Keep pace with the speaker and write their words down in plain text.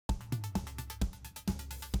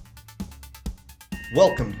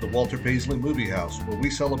Welcome to the Walter Paisley Movie House, where we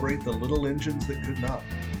celebrate the little engines that could not.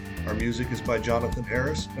 Our music is by Jonathan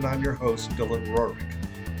Harris, and I'm your host, Dylan Rorick.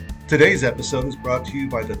 Today's episode is brought to you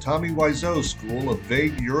by the Tommy Wiseau School of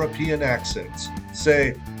Vague European Accents.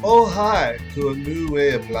 Say, oh hi, to a new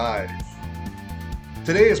way of life.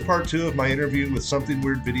 Today is part 2 of my interview with Something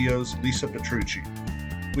Weird Video's Lisa Petrucci.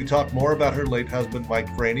 We talk more about her late husband, Mike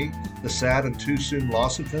Franey, the sad and too soon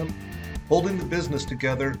loss of him, holding the business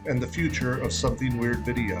together, and the future of Something Weird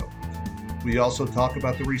Video. We also talk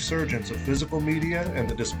about the resurgence of physical media and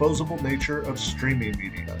the disposable nature of streaming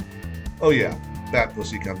media. Oh yeah, that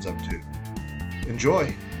pussy comes up too.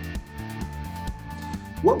 Enjoy.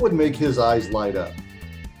 What would make his eyes light up?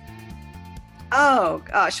 Oh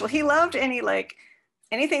gosh, well, he loved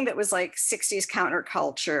anything that was like 60s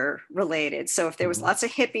counterculture related. So if there was lots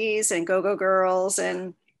of hippies and go-go girls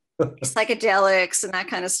and psychedelics and that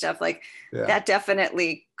kind of stuff, that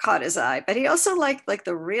definitely caught his eye. But he also liked like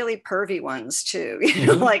the really pervy ones too,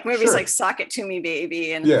 like movies like Sock It To Me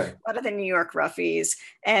Baby and a lot of the New York roughies,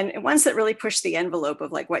 and ones that really pushed the envelope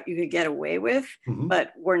of like what you could get away with,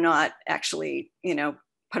 but were not actually,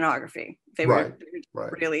 pornography. They were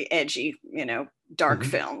really edgy, dark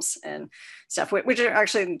films and stuff, which are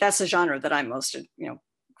actually, that's the genre that I most,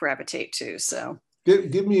 gravitate to. So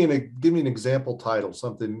give me an example title,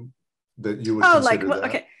 something that you would consider that.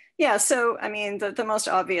 Okay. Yeah, so I mean, the most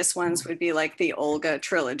obvious ones would be like the Olga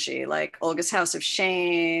trilogy, like Olga's House of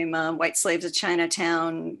Shame, White Slaves of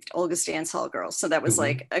Chinatown, Olga's Dance Hall Girls. So that was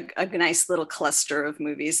like a nice little cluster of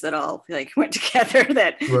movies that all like went together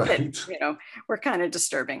that were kind of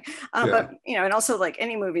disturbing. But and also like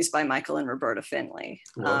any movies by Michael and Roberta Findlay.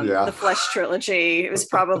 The Flesh trilogy, it was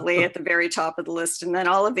probably at the very top of the list, and then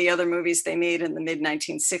all of the other movies they made in the mid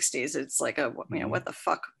 1960s. It's like what the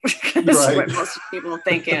fuck? This is what most people are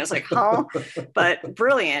thinking. It's like, huh? But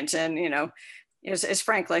brilliant. And, as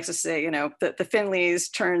Frank likes to say, the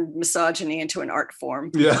Finleys turned misogyny into an art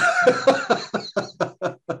form. Yeah.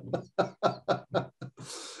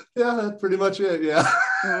 Yeah, that's pretty much it. Yeah.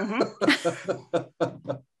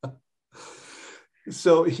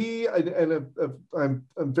 So I'm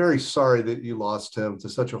very sorry that you lost him to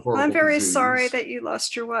such a horrible I'm very disease. Sorry that you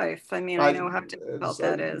lost your wife. I mean, I know how difficult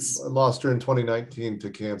that is. I lost her in 2019 to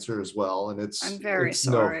cancer as well, and I'm very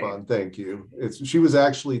sorry. No fun. Thank you. She was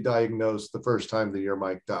actually diagnosed the first time the year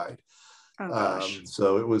Mike died. Oh gosh.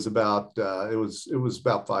 So it was about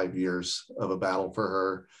 5 years of a battle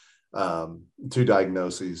for her, 2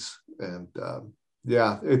 diagnoses, and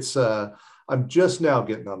it's I'm just now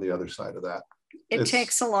getting on the other side of that. It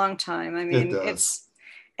takes a long time. I mean,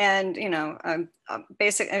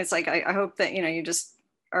 basically, it's like, I hope that, you just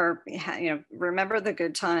are, remember the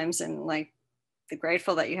good times and like the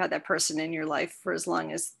grateful that you had that person in your life for as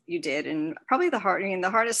long as you did. And probably the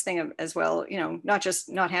hardest thing as well, not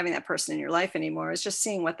just not having that person in your life anymore, is just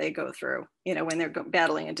seeing what they go through, when they're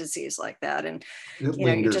battling a disease like that. And,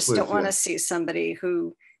 you just don't want to see somebody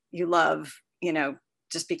who you love,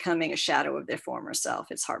 just becoming a shadow of their former self.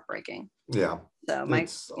 It's heartbreaking. Yeah. So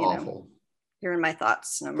it's awful. You're in my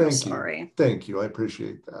thoughts, and I'm really sorry. Thank you. I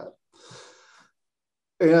appreciate that.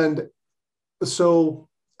 And so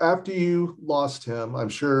after you lost him, I'm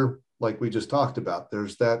sure, like we just talked about,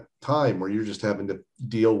 there's that time where you're just having to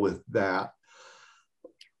deal with that.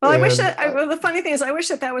 Well, I wish that. The funny thing is, I wish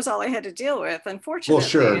that was all I had to deal with. Unfortunately, well,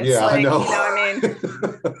 sure, I know.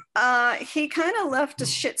 He kind of left a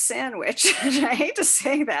shit sandwich. And I hate to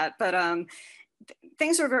say that, but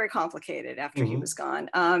things were very complicated after he was gone.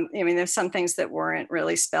 There's some things that weren't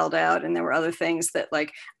really spelled out, and there were other things that, I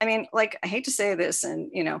hate to say this, and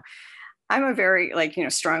I'm a very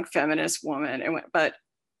strong feminist woman, but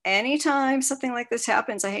anytime something like this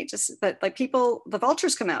happens, but the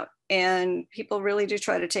vultures come out, and people really do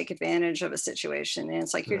try to take advantage of a situation. And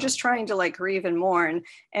it's like, you're just trying to grieve and mourn.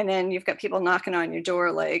 And then you've got people knocking on your door,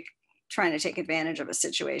 trying to take advantage of a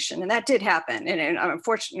situation. And that did happen. And I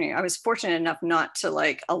was fortunate enough not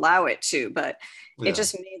to allow it to, but it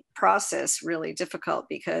just made the process really difficult,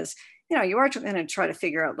 because, you are going to try to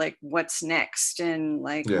figure out what's next, and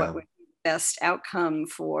what would be the best outcome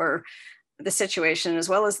for the situation, as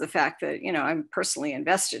well as the fact that, I'm personally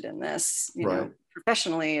invested in this,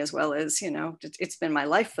 professionally, as well as, it's been my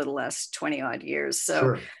life for the last 20 odd years.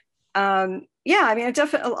 So, it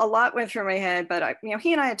definitely, a lot went through my head, but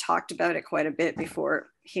he and I had talked about it quite a bit before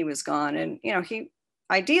he was gone. And, he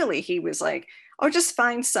was like, oh, just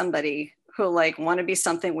find somebody who'll want to be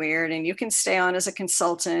something weird, and you can stay on as a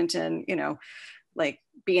consultant and,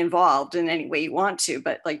 be involved in any way you want to,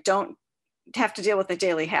 but don't have to deal with the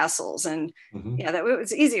daily hassles. And that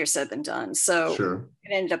was easier said than done. So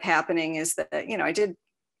what ended up happening is that, I did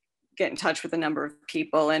get in touch with a number of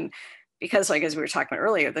people. And because, like, as we were talking about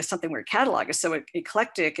earlier, the Something Weird catalog is so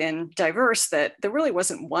eclectic and diverse that there really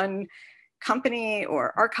wasn't one company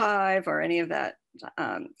or archive or any of that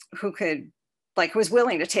who could, like, who was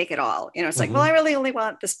willing to take it all. You know, it's like, well, I really only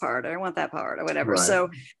want this part, or I want that part, or whatever. Right. So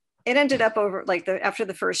it ended up over, like, after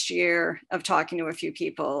the first year of talking to a few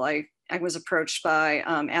people, I was approached by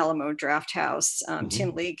Alamo Drafthouse.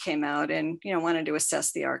 Tim League came out and, you know, wanted to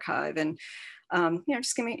assess the archive. And you know,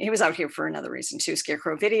 just give me, he was out here for another reason too.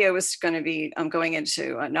 Scarecrow Video was going to be going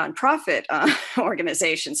into a nonprofit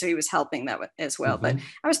organization. So he was helping that as well. But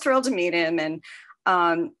I was thrilled to meet him. And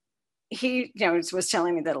he, you know, was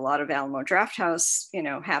telling me that a lot of Alamo Drafthouse, you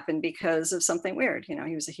know, happened because of Something Weird. You know,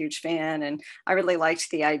 he was a huge fan, and I really liked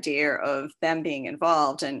the idea of them being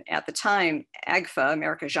involved. And at the time, AGFA,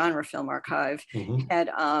 America Genre Film Archive, had,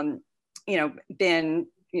 you know, been,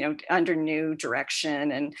 you know, under new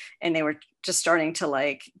direction, and they were just starting to,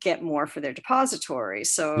 like, get more for their depository.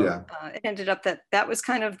 So it ended up that was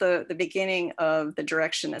kind of the beginning of the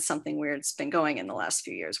direction that Something Weird's been going in the last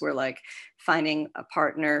few years. We're, like, finding a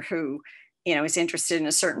partner who, you know, is interested in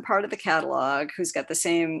a certain part of the catalog, who's got the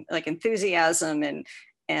same, like, enthusiasm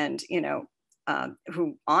and you know,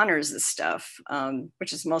 who honors this stuff,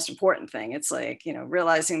 which is the most important thing. It's like, you know,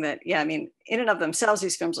 realizing that, yeah, I mean, in and of themselves,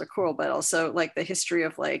 these films are cool, but also, like, the history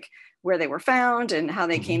of, like, where they were found and how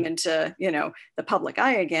they came into, you know, the public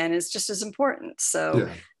eye again is just as important. So,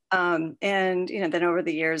 and, you know, then over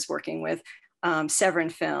the years working with Severin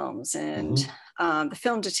Films and The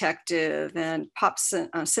Film Detective and Pop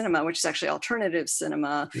Cinema, which is actually alternative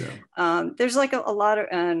cinema. There's, like, a lot of,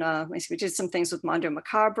 and we did some things with Mondo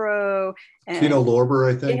Macabro and Kino Lorber,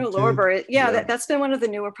 I think. Kino Lorber, that's been one of the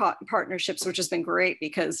newer partnerships, which has been great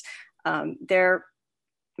because they're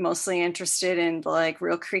mostly interested in, like,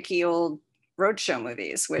 real creaky old roadshow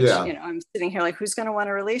movies, which, you know, I'm sitting here like, who's going to want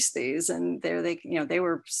to release these? And they, you know, they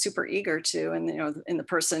were super eager to, and, you know, and the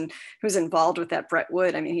person who's involved with that, Brett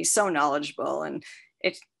Wood, I mean, he's so knowledgeable, and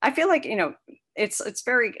I feel like, you know, it's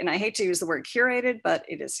very, and I hate to use the word curated, but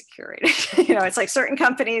it is curated. You know, it's like certain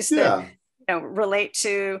companies that, you know, relate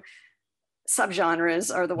to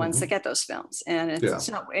subgenres are the ones that get those films, and it's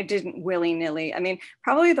not, it didn't willy-nilly. I mean,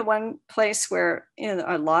 probably the one place where, you know,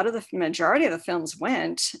 a lot of the majority of the films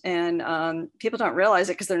went, and people don't realize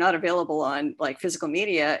it because they're not available on, like, physical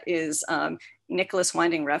media, is Nicholas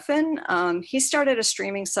Winding Refn. He started a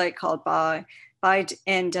streaming site called by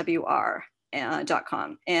NWR.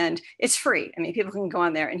 .com, and it's free. I mean, people can go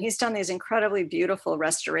on there, and he's done these incredibly beautiful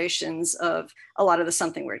restorations of a lot of the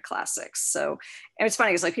Something Weird classics. So, and it's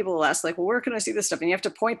funny because, like, people will ask, like, well, where can I see this stuff? And you have to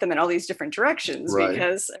point them in all these different directions,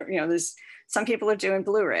 because, you know, there's some people are doing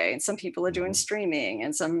Blu-ray and some people are doing streaming,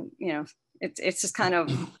 and some, you know, it's just kind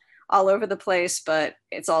of all over the place, but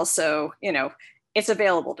it's also, you know, it's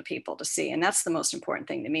available to people to see. And that's the most important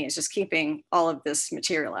thing to me, is just keeping all of this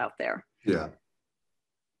material out there. Yeah.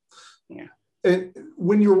 And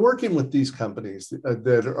when you're working with these companies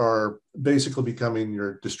that are basically becoming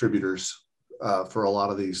your distributors for a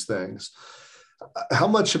lot of these things, how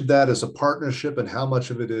much of that is a partnership and how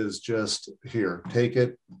much of it is just, here, take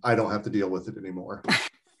it, I don't have to deal with it anymore?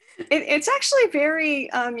 It's actually very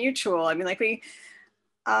mutual. I mean, like,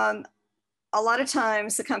 a lot of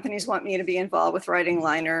times the companies want me to be involved with writing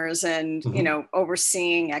liners and, you know,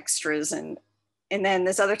 overseeing extras, and then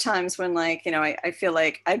there's other times when, like, you know, I feel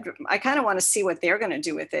like I kind of want to see what they're going to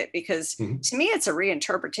do with it, because to me, it's a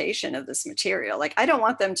reinterpretation of this material. Like, I don't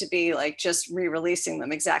want them to be, like, just re-releasing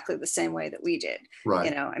them exactly the same way that we did. Right.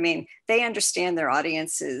 You know, I mean, they understand their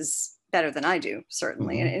audiences better than I do,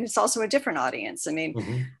 certainly. And it's also a different audience. I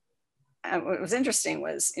mean, what was interesting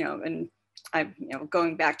was, you know, and I, you know,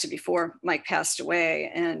 going back to before Mike passed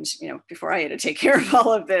away, and, you know, before I had to take care of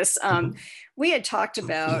all of this, we had talked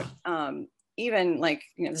about, even, like,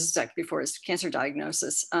 you know, this is like before his cancer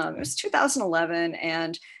diagnosis. It was 2011,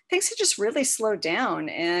 and things had just really slowed down,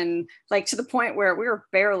 and, like, to the point where we were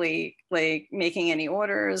barely, like, making any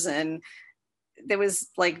orders, and there was,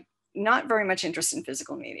 like, not very much interest in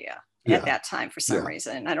physical media at that time for some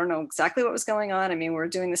reason. I don't know exactly what was going on. I mean, we're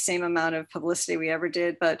doing the same amount of publicity we ever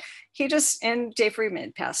did, but and Dave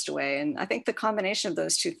Friedman passed away, and I think the combination of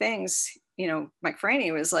those two things, you know, Mike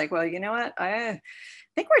Franey was like, well, you know what, I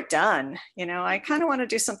think we're done. You know, I kind of want to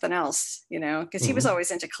do something else, you know, because he was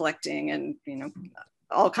always into collecting and, you know,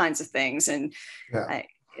 all kinds of things. And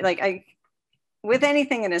with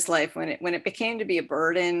anything in his life, when it became to be a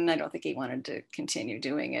burden, I don't think he wanted to continue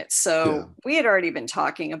doing it. So we had already been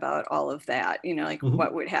talking about all of that, you know, like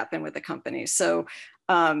what would happen with the company. So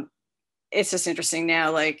it's just interesting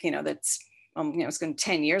now, like, you know, that's, you know, it's been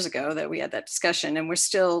 10 years ago that we had that discussion, and we're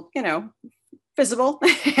still, you know, visible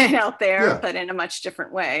and out there, Yeah. but in a much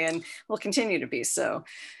different way, and will continue to be so.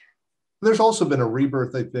 There's also been a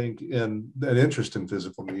rebirth, I think, in an interest in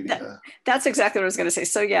physical media. That's exactly what I was going to say.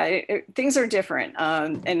 So yeah, things are different.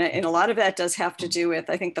 And a lot of that does have to do with,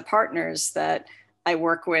 I think, the partners that I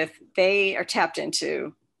work with, they are tapped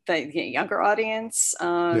into the younger audience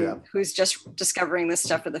who's just discovering this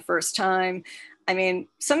stuff for the first time. I mean,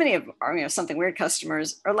 so many of our, Something Weird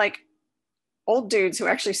customers are like old dudes who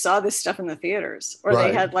actually saw this stuff in the theaters, or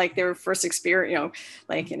they had like their first experience,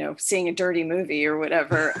 seeing a dirty movie or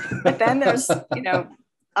whatever. But then there's,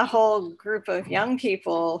 a whole group of young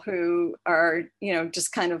people who are,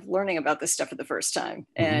 just kind of learning about this stuff for the first time.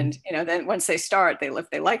 And, then once they start, if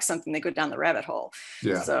they like something, they go down the rabbit hole.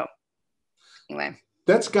 Yeah. So anyway.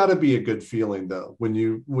 That's gotta be a good feeling though. When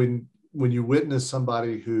you witness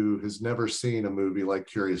somebody who has never seen a movie like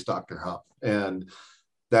Curious Dr. Hump, and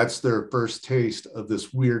that's their first taste of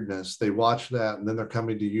this weirdness. They watch that and then they're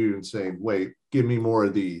coming to you and saying, wait, give me more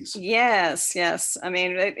of these. Yes. I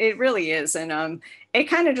mean, it really is. And it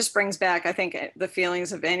kind of just brings back, I think, the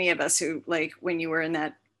feelings of any of us who, like, when you were in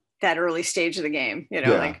that early stage of the game,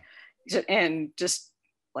 and just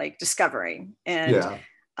like discovering. And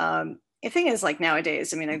the thing is, like,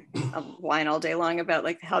 nowadays, I mean, I whine all day long about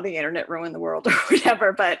like how the internet ruined the world or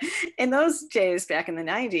whatever, but in those days back in the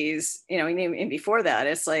 90s, and before that,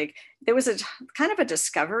 it's like there was a kind of a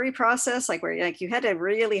discovery process, like where you had to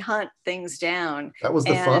really hunt things down. That was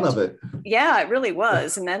the fun of it. Yeah, it really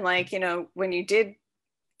was. And then, like, when you did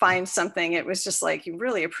find something, it was just like you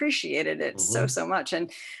really appreciated it so much.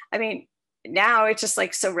 And I mean, now it's just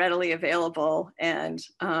like so readily available, and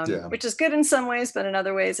which is good in some ways, but in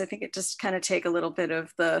other ways, I think it just kind of take a little bit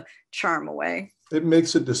of the charm away. It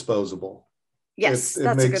makes it disposable. Yes,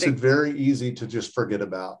 it makes it very easy to just forget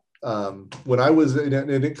about. When I was, and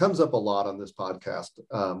it comes up a lot on this podcast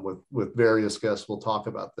with various guests, we'll talk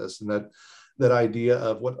about this, and that idea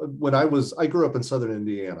of I grew up in Southern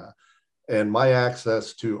Indiana, and my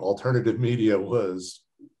access to alternative media was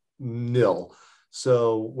nil.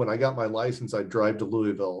 So when I got my license, I'd drive to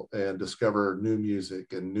Louisville and discover new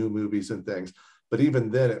music and new movies and things. But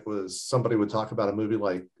even then, it was somebody would talk about a movie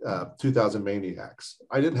like 2000 Maniacs.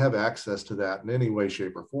 I didn't have access to that in any way,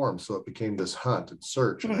 shape, or form. So it became this hunt and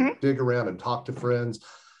search, and I'd dig around and talk to friends,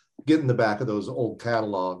 get in the back of those old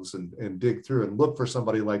catalogs and dig through and look for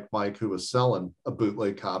somebody like Mike who was selling a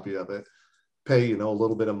bootleg copy of it, pay, a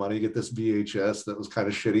little bit of money, get this VHS that was kind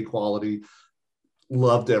of shitty quality.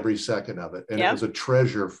 Loved every second of it. And it was a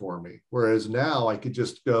treasure for me. Whereas now I could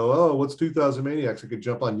just go, oh, what's 2000 Maniacs? I could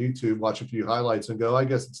jump on YouTube, watch a few highlights and go, I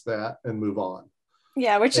guess it's that, and move on.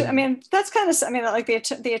 Yeah, that's kind of, like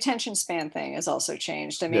the attention span thing has also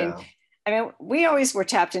changed. I mean, we always were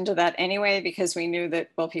tapped into that anyway, because we knew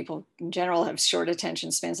that, well, people in general have short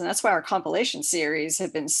attention spans. And that's why our compilation series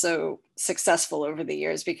have been so successful over the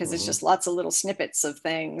years, because it's just lots of little snippets of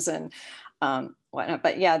things and whatnot.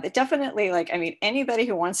 But yeah, definitely, like, I mean, anybody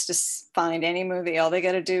who wants to find any movie, all they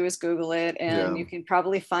got to do is Google it, and you can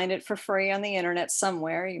probably find it for free on the internet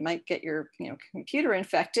somewhere. You might get your computer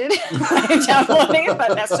infected downloading it,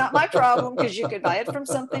 but that's not my problem, because you could buy it from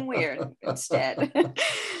Something Weird instead.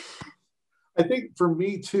 I think for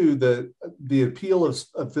me too, the appeal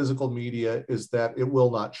of physical media is that it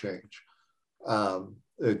will not change.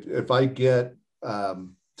 If I get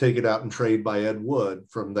Take It Out and Trade by Ed Wood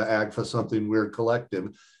from the AGFA Something Weird collective,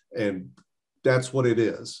 and that's what it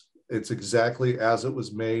is. It's exactly as it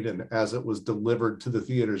was made and as it was delivered to the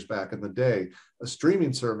theaters back in the day. A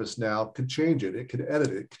streaming service now could change it. It could edit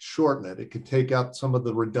it, it could shorten it. It could take out some of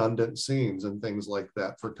the redundant scenes and things like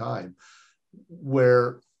that for time,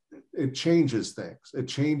 where it changes things. It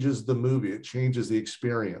changes the movie. It changes the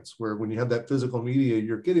experience, where when you have that physical media,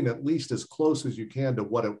 you're getting at least as close as you can to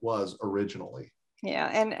what it was originally.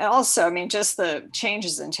 Yeah. And also, I mean, just the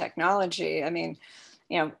changes in technology. I mean,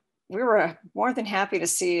 we were more than happy to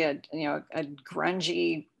see a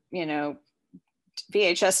grungy,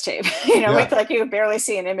 VHS tape, with, like, you could barely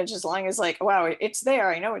see an image, as long as, like, wow, it's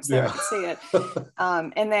there. I know it's there. I can see it.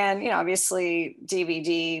 And then, obviously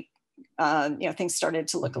DVD, things started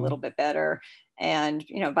to look a little bit better. And,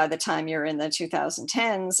 by the time you're in the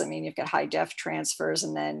 2010s, I mean, you've got high def transfers,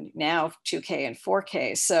 and then now 2K and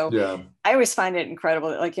 4K. So I always find it incredible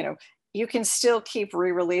that, like, you can still keep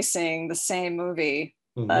re-releasing the same movie,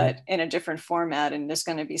 but in a different format, and there's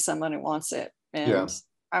going to be someone who wants it. And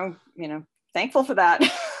I'm, thankful for that,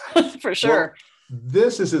 for sure. Well,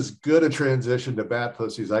 this is as good a transition to Bat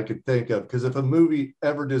Pussy as I could think of, because if a movie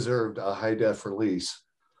ever deserved a high def release,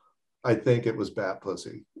 I think it was Bat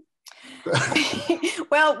Pussy.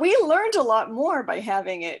 Well, we learned a lot more by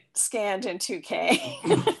having it scanned in 2K.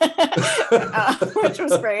 which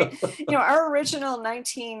was great. Our original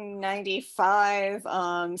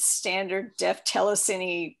 1995 standard def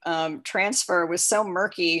telecine transfer was so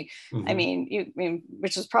murky. Mhm. I mean,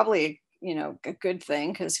 which was probably a good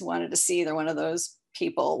thing, because he wanted to see either one of those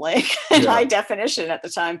people like in high definition at the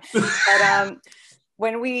time. But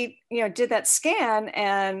when we did that scan,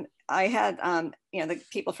 and I had the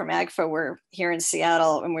people from AGFA were here in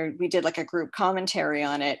Seattle, and we did like a group commentary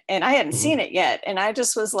on it, and I hadn't seen it yet, and I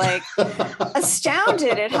just was like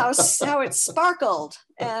astounded at how it sparkled.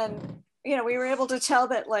 And we were able to tell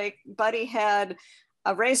that like Buddy had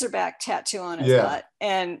a Razorback tattoo on his butt,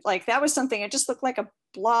 and like that was something, it just looked like a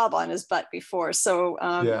blob on his butt before, so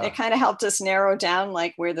it kind of helped us narrow down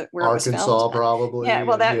like where Arkansas it was filmed. probably. And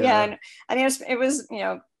I mean it was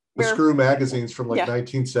the Screw magazines from like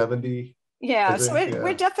 1970. So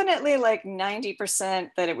we're definitely like 90%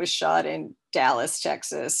 that it was shot in Dallas,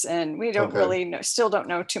 Texas, and we don't really know, still don't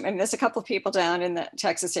know too. I mean, there's a couple of people down in the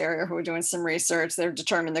Texas area who are doing some research. They're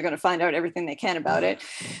determined they're going to find out everything they can about it.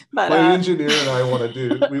 But my engineer and I want to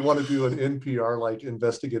do an NPR like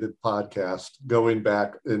investigative podcast going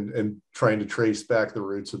back and trying to trace back the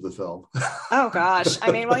roots of the film. Oh gosh,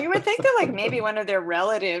 I mean, well, you would think that like maybe one of their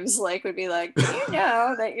relatives like would be like,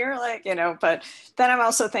 that you're like, but then I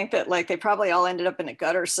also think that like they probably all ended up in a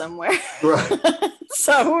gutter somewhere. Right.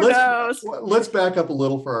 So who knows? Let's back up a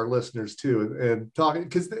little for our listeners too, and talking,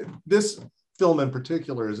 because this film in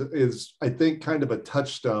particular is I think kind of a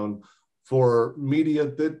touchstone for media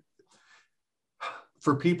that,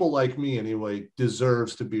 for people like me anyway,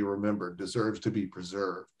 deserves to be remembered, deserves to be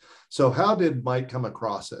preserved. So how did Mike come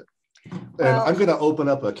across it? And I'm going to open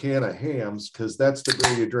up a can of hams, because that's the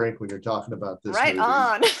beer you drink when you're talking about this right movie.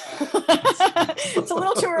 On. It's a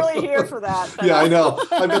little too early here for that. Yeah, I know.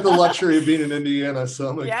 I've got the luxury of being in Indiana, so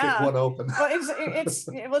I'm going to kick one open. Well,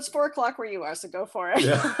 it's 4:00 where you are, so go for it.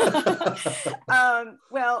 Yeah.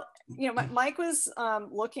 Well, Mike was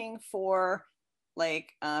looking for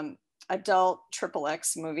like adult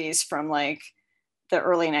XXX movies from like the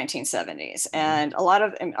early 1970s, and a lot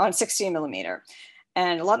of on 16 millimeter.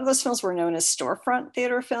 And a lot of those films were known as storefront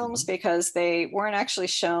theater films, because they weren't actually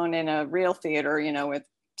shown in a real theater, with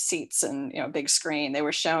seats and, big screen. They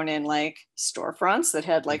were shown in like storefronts that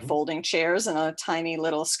had like folding chairs and a tiny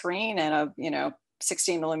little screen and a,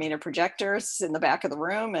 16 millimeter projectors in the back of the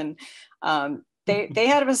room. And they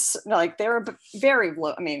had us like, they were very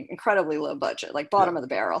low, I mean, incredibly low budget, like bottom of the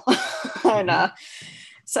barrel. And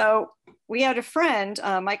so we had a friend,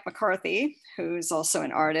 Mike McCarthy, who's also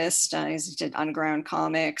an artist. He did underground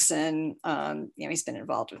comics, and he's been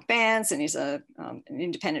involved with bands, and he's an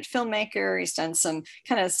independent filmmaker. He's done some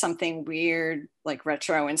kind of something weird, like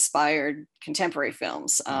retro inspired contemporary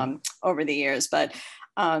films over the years. But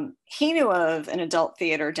he knew of an adult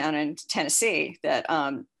theater down in Tennessee that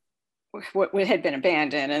had been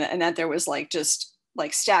abandoned, and that there was like just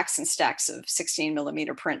like stacks and stacks of 16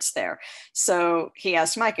 millimeter prints there. So he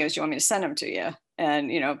asked Mike, do you want me to send them to you? And,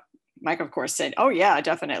 Mike, of course, said, oh yeah,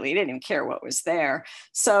 definitely. He didn't even care what was there.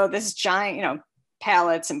 So this giant,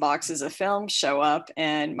 pallets and boxes of films show up,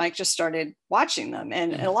 and Mike just started watching them.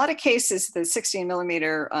 And in a lot of cases, the 16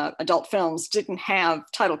 millimeter adult films didn't have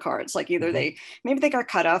title cards. Like either maybe they got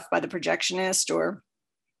cut off by the projectionist, or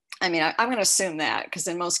I mean, I'm going to assume that, because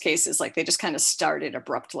in most cases, like they just kind of started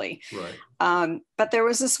abruptly. Right. But there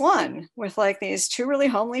was this one with like these two really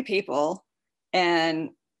homely people, and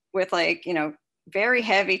with like, very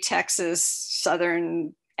heavy Texas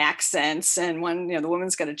Southern accents. And one, the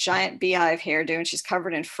woman's got a giant beehive hairdo, and she's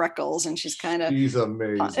covered in freckles, and she's kind of, she's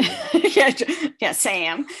amazing. yeah,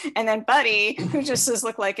 Sam. And then Buddy, who just does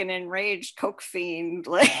look like an enraged coke fiend,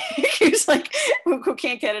 like he's like who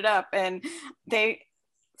can't get it up. And they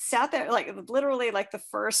sat there like literally like the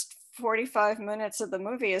first 45 minutes of the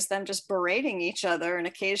movie is them just berating each other, and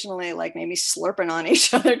occasionally like maybe slurping on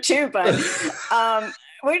each other too. But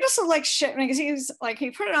we just like shit, because he was like,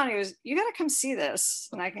 he put it on, he was, you got to come see this.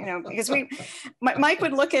 And I, because Mike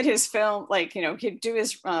would look at his film, like, he'd do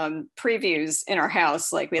his previews in our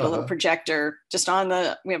house. Like we had a little projector just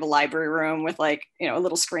we have a library room with like, a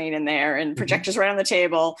little screen in there, and projectors right on the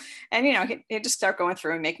table. And, he'd just start going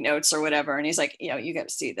through and make notes or whatever. And he's like, you got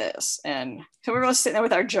to see this. And so we were all sitting there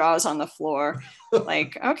with our jaws on the floor,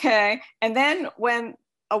 like, okay. And then when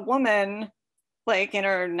a woman, like in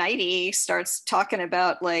her 90 starts talking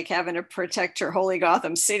about like having to protect her holy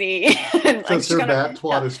Gotham City, and like her bat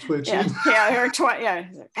twat is twitching. Her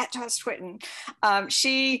bat twat's twitting.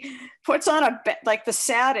 She puts on like the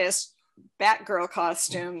saddest Batgirl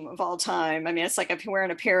costume of all time. I mean, it's like if you're wearing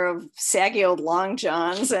a pair of saggy old long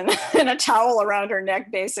johns and a towel around her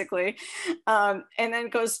neck, basically, and then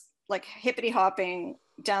goes like hippity hopping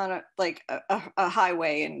down a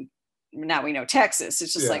highway, and now we know Texas.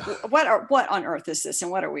 It's just Yeah. like, what on earth is this,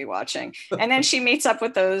 and what are we watching? And then she meets up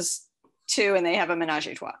with those two, and they have a menage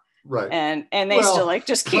a trois. Right. And they still like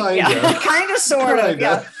just keep kind of sort of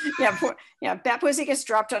Bat Pussy gets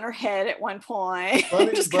dropped on her head at one point.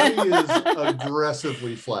 Buddy is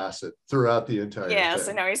aggressively flaccid throughout the entire yes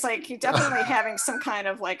thing. I know he's definitely having some kind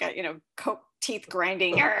of coke teeth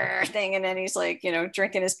grinding thing, and then he's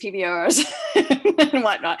drinking his PBRs and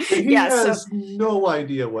whatnot. And he has no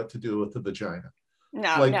idea what to do with the vagina.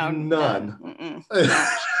 No, none.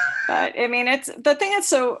 But I mean, it's the thing that's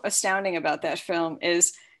so astounding about that film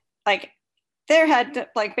is there had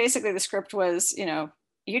basically the script was,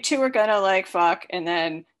 you two are gonna fuck, and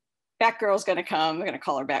then Batgirl's gonna come. They're gonna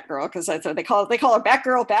call her Batgirl because that's what they call her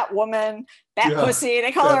Batgirl, Batwoman, Batpussy.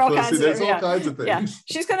 They call her all kinds of things. Yeah,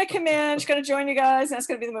 she's gonna come in. She's gonna join you guys, and that's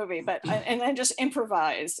gonna be the movie. But and then just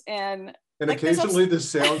improvise and. And occasionally the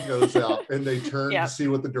sound goes out and they turn to see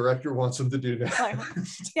what the director wants them to do next.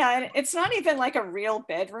 And it's not even a real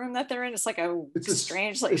bedroom that they're in. It's a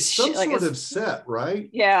strange it's some sort of set, right?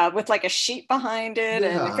 Yeah, with a sheet behind it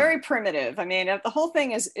and very primitive. I mean, the whole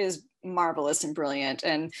thing is marvelous and brilliant.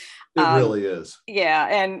 And it really is. Yeah.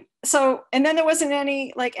 And then there wasn't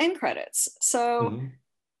any end credits. So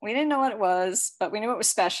we didn't know what it was, but we knew it was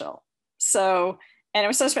special. And it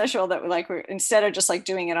was so special that we instead of just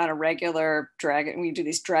doing it on a regular we do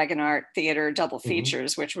these Dragon Art Theater double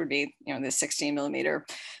features, which would be, the 16 millimeter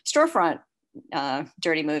storefront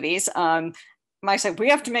dirty movies. Mike said, we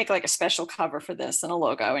have to make a special cover for this and a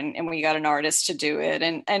logo. And we got an artist to do it.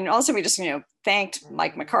 And also we just, thanked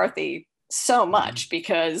Mike McCarthy so much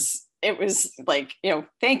because it was thank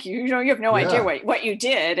you. You have no idea what you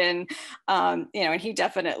did. And, and he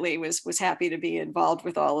definitely was happy to be involved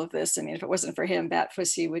with all of this. I mean, if it wasn't for him, Bat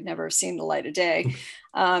Pussy would never have seen the light of day.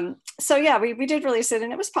 We did release it,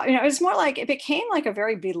 and it was, it was more it became a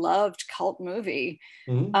very beloved cult movie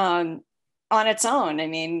on its own. I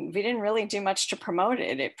mean, we didn't really do much to promote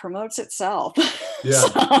it. It promotes itself.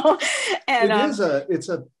 Yeah. It's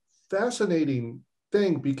a fascinating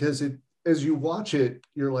thing because as you watch it,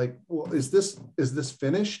 you're like, well, is this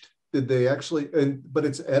finished? Did they actually? But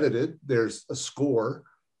it's edited. There's a score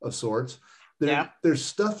of sorts. There's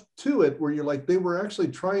stuff to it where you're like, they were actually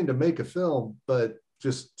trying to make a film, but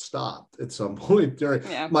just stopped at some point.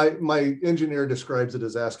 My engineer describes it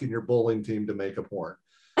as asking your bowling team to make a porn.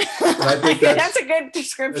 And I think that's a good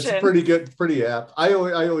description. It's pretty good, pretty apt. I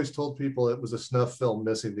always told people it was a snuff film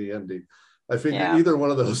missing the ending. I figure either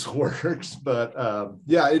one of those works, but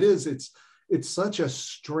it is. It's such a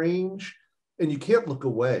strange, and you can't look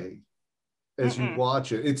away as you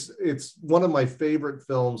watch it. It's one of my favorite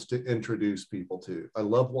films to introduce people to. I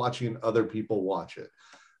love watching other people watch it.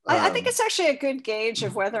 I think it's actually a good gauge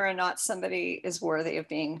of whether or not somebody is worthy of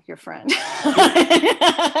being your friend.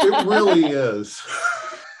 It really is.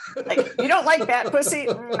 You don't like Bat Pussy?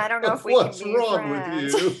 I don't know if we can be friends. What's wrong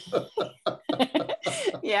with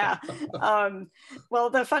you? Yeah. Well,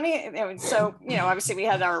 the funny, so, obviously we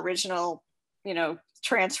had our original,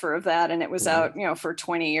 transfer of that, and it was out, for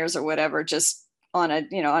 20 years or whatever, just on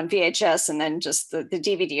on VHS, and then just the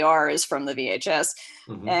DVD-R is from the VHS.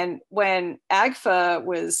 And when AGFA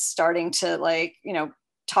was starting to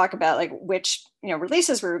talk about which,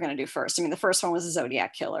 releases we were going to do first. I mean, the first one was a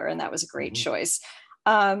Zodiac Killer, and that was a great choice.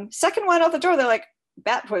 Second one out the door, they're like,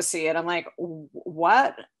 Bat Pussy. And I'm like,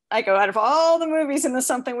 what? I go, out of all the movies in the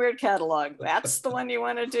Something Weird catalog, that's the one you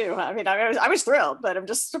want to do. I mean, I was thrilled, but I'm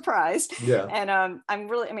just surprised. Yeah. And I'm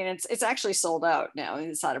really, I mean, it's actually sold out now.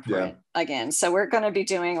 It's out of print again. So we're going to be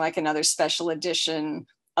doing another special edition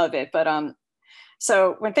of it. But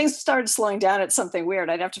so when things started slowing down at Something Weird,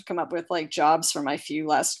 I'd have to come up with jobs for my few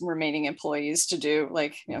last remaining employees to do.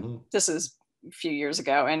 This is a few years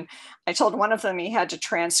ago, and I told one of them he had to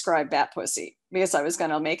transcribe Bat Pussy because I was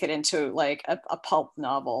going to make it into a pulp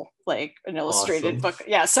novel, an illustrated book.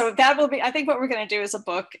 Yeah, so that will be, I think what we're going to do is a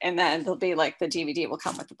book, and then there'll be the DVD will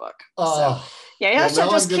come with the book. Now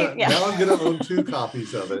I'm going to own 2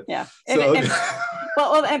 copies of it. Yeah. So.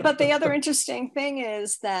 But the other interesting thing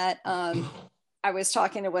is that I was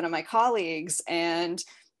talking to one of my colleagues, and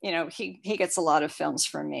he gets a lot of films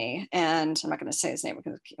from me, and I'm not going to say his name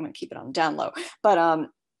because I'm going to keep it on the down low. But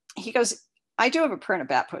he goes, I do have a print of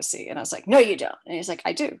Bat Pussy. And I was like, no, you don't. And he's like,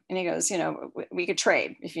 I do. And he goes, we could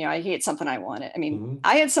trade if, he had something I wanted. I mean,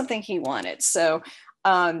 I had something he wanted. So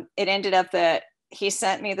it ended up that he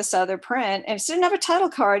sent me this other print, and it didn't have a title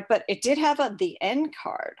card, but it did have the end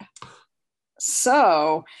card.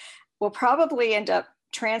 So we'll probably end up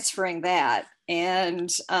transferring that And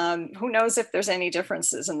who knows if there's any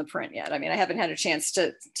differences in the print yet. I mean, I haven't had a chance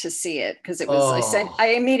to see it because it was, I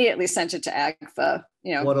immediately sent it to Agfa,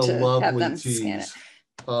 what a to have lovely them scan it. tease.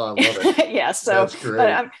 Oh, I love it. Yeah, so That's great.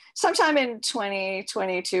 but sometime in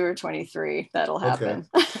 2022 or 23, that'll happen.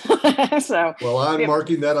 Okay. So well, I'm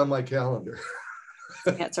marking that on my calendar.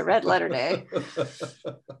 Yeah, it's a red letter day.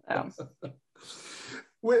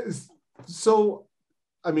 So,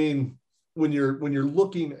 I mean, when you're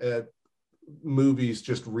looking at movies,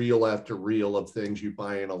 just reel after reel of things, you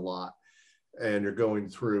buy in a lot, and you're going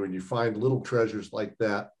through and you find little treasures like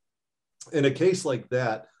that. In a case like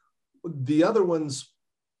that, the other ones,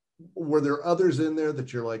 were there others in there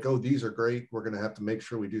that you're like, oh, these are great, we're going to have to make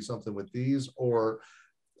sure we do something with these? Or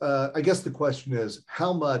I guess the question is,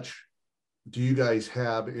 how much do you guys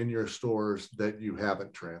have in your stores that you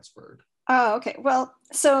haven't transferred? Oh, okay. Well,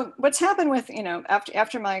 so what's happened with,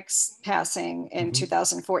 after Mike's passing in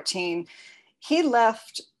 2014, he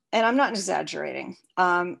left, and I'm not exaggerating,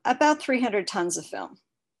 about 300 tons of film.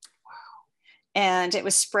 Wow. And it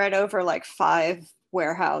was spread over like 5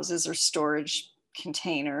 warehouses or storage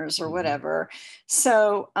containers or whatever.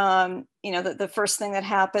 So, the first thing that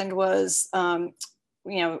happened was,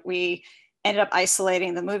 we ended up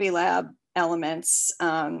isolating the movie lab elements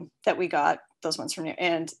that we got, those ones from you.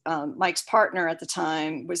 And Mike's partner at the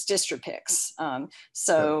time was Distripix.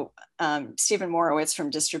 Stephen Morowitz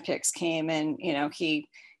from Distripix came and,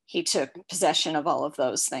 he took possession of all of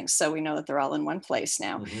those things. So we know that they're all in one place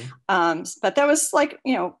now. But that was like,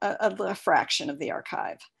 a fraction of the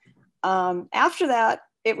archive. After that,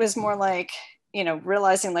 it was more like,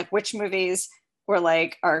 realizing like which movies were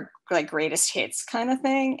like our like greatest hits kind of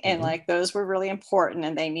thing. And like those were really important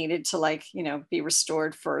and they needed to like, be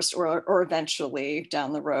restored first or eventually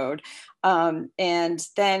down the road. And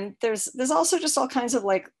then there's also just all kinds of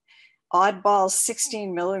like oddball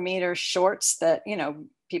 16 millimeter shorts that,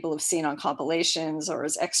 people have seen on compilations or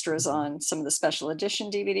as extras on some of the special edition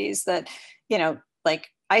DVDs that, like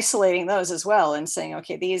isolating those as well and saying,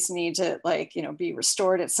 okay, these need to like, be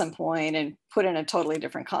restored at some point and put in a totally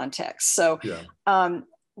different context. So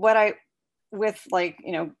with like,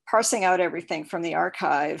 parsing out everything from the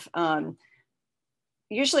archive,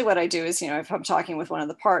 usually what I do is, if I'm talking with one of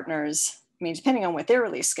the partners, I mean, depending on what their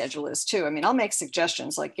release schedule is too, I mean, I'll make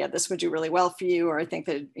suggestions like, yeah, this would do really well for you. Or I think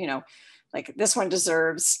that, like this one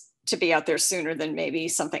deserves to be out there sooner than maybe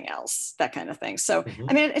something else, that kind of thing. So,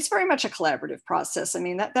 I mean, it's very much a collaborative process. I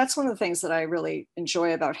mean, that's one of the things that I really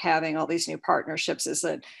enjoy about having all these new partnerships is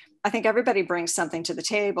that I think everybody brings something to the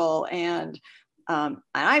table and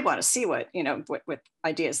I want to see what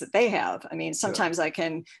ideas that they have. I mean, sometimes I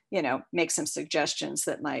can, make some suggestions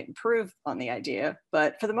that might improve on the idea,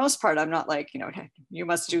 but for the most part, I'm not like, you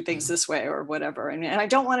must do things this way or whatever. And I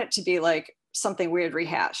don't want it to be like something weird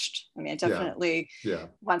rehashed. I mean, I definitely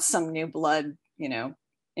want some new blood,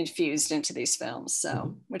 infused into these films.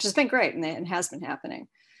 So, which has been great and has been happening.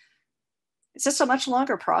 It's just a much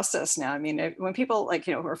longer process now. I mean, when people like,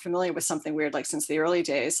 who are familiar with something weird, like since the early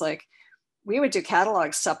days, like we would do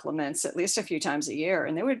catalog supplements at least a few times a year.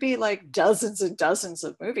 And there would be like dozens and dozens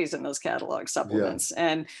of movies in those catalog supplements.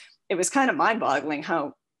 And it was kind of mind boggling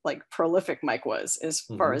how like prolific Mike was as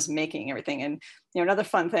far as making everything. And, another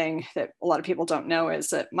fun thing that a lot of people don't know is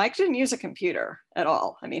that Mike didn't use a computer at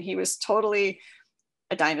all. I mean, he was totally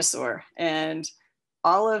a dinosaur and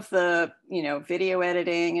all of the, video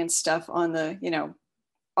editing and stuff on the,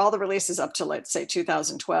 all the releases up to let's say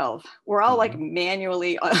 2012 were all like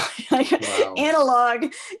manually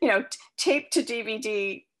analog, tape to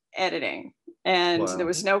DVD editing. And there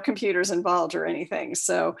was no computers involved or anything.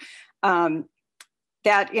 So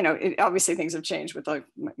that, obviously things have changed with like,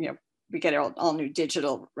 we get all new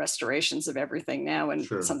digital restorations of everything now and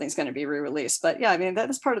something's going to be re-released. But yeah, I mean,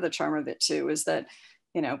 that's part of the charm of it too, is that,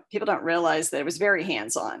 people don't realize that it was very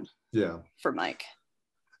hands-on for Mike.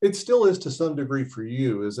 It still is to some degree for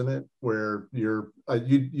you, isn't it? Where you're,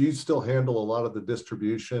 you still handle a lot of the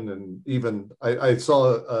distribution, and even I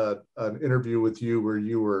saw an interview with you where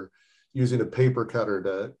you were using a paper cutter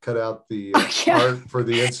to cut out the art for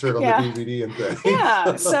the insert on the DVD and things.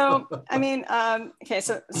 Yeah. So I mean, okay.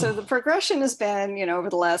 So the progression has been, over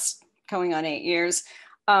the last going on 8 years.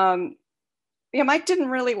 Mike didn't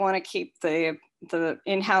really want to keep the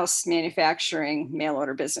in-house manufacturing mail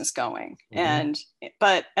order business going.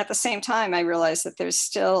 But at the same time, I realized that there's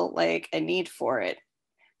still like a need for it,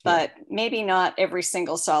 but maybe not every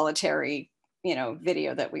single solitary,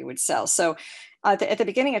 video that we would sell. So at the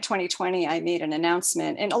beginning of 2020, I made an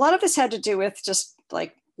announcement, and a lot of this had to do with just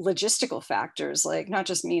like logistical factors, like not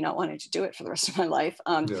just me not wanting to do it for the rest of my life.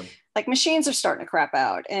 Yeah. Like machines are starting to crap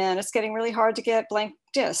out, and it's getting really hard to get blank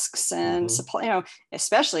discs and supply,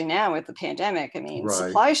 especially now with the pandemic. I mean,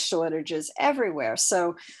 supply shortages everywhere.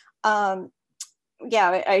 So I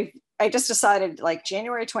just decided, like,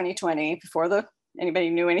 January 2020, before anybody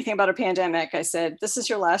knew anything about a pandemic, I said, this is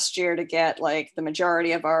your last year to get like the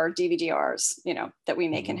majority of our DVD-Rs, that we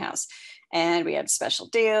make in-house. And we had special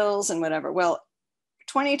deals and whatever. Well,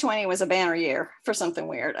 2020 was a banner year for something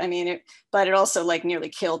weird. I mean, but it also like nearly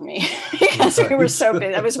killed me because we were so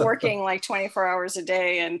busy. I was working like 24 hours a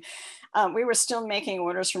day, and we were still making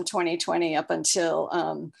orders from 2020 up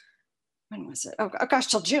until, when was it? Oh gosh,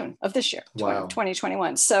 till June of this year,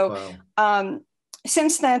 2021. So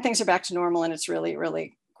since then, things are back to normal, and it's really,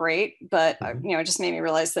 really great. But it just made me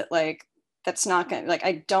realize that, like, that's not going to, like,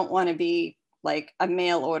 I don't want to be like a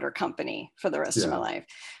mail order company for the rest of my life.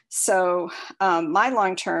 So my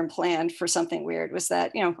long-term plan for something weird was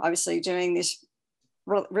that, obviously doing these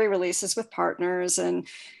re-releases with partners and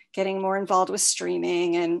getting more involved with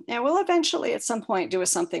streaming, and we'll eventually at some point do a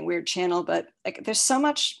Something Weird channel, but like there's so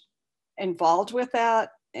much involved with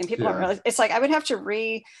that, and people don't realize, it's like I would have to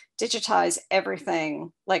re-digitize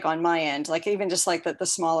everything, like on my end, like even just like the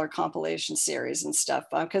smaller compilation series and stuff,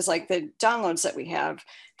 because like the downloads that we have,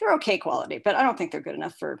 they're okay quality, but I don't think they're good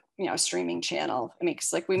enough for a streaming channel. I mean,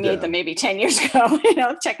 because like we made them maybe 10 years ago.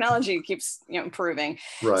 Technology keeps improving.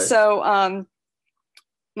 Right. So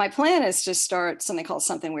my plan is to start something called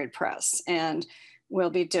Something Weird Press, and we'll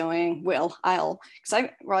be doing, because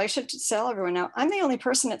I should tell everyone now, I'm the only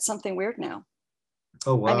person at Something Weird now.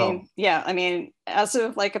 Oh, wow. I mean, as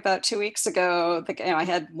of like about 2 weeks ago, I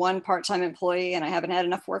had one part-time employee, and I haven't had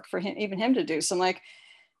enough work for him to do. So I'm like,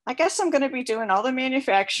 I guess I'm going to be doing all the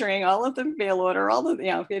manufacturing, all of the mail order, all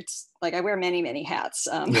the, it's like I wear many, many hats.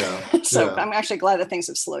 So I'm actually glad that things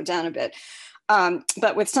have slowed down a bit.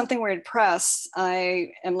 But with Something Weird Press,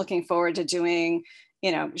 I am looking forward to doing,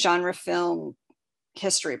 genre film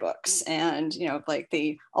history books, and, like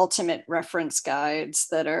the ultimate reference guides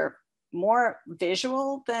that are more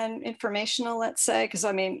visual than informational, let's say. Because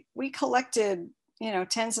I mean, we collected,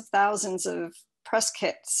 tens of thousands of press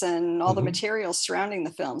kits and all the materials surrounding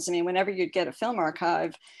the films. I mean, whenever you'd get a film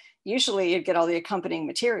archive, usually you'd get all the accompanying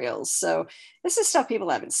materials. So this is stuff people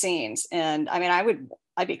haven't seen. And I mean,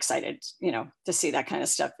 I'd be excited, to see that kind of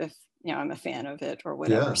stuff if, I'm a fan of it or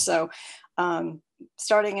whatever. Yeah. So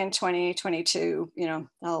starting in 2022,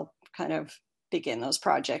 I'll kind of begin those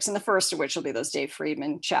projects. And the first of which will be those Dave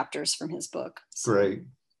Friedman chapters from his book. So, great.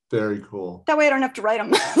 Very cool. That way I don't have to write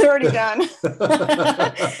them. They're already done.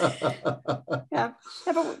 Yeah,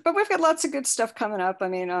 but we've got lots of good stuff coming up. I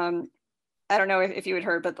mean, I don't know if you had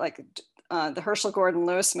heard, but like the Herschel Gordon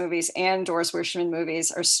Lewis movies and Doris Wishman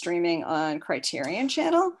movies are streaming on Criterion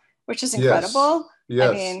Channel, which is incredible. Yes.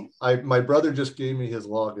 I mean, my brother just gave me his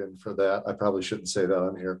login for that. I probably shouldn't say that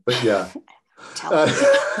on here, but yeah.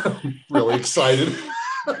 Really excited.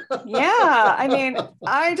 Yeah, I mean,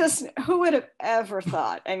 who would have ever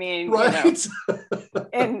thought? I mean, right.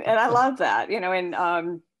 And I love that,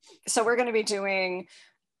 and so we're going to be doing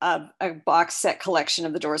a box set collection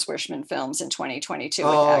of the Doris Wishman films in 2022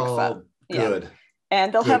 with AGFA. Good. Yeah.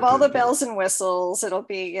 And they'll have all the bells and whistles. It'll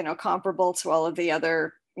be, comparable to all of the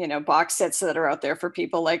other, box sets that are out there for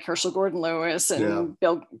people like Herschel Gordon Lewis and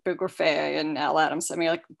Bill Griffey and Al Adams. I mean,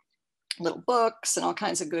 like little books and all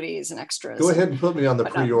kinds of goodies and extras. Go ahead and put me on the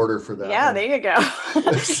pre-order for that. Yeah, there you go.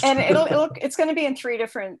 And it's going to be in 3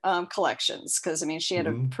 different collections, because I mean, she had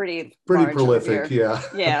a pretty prolific,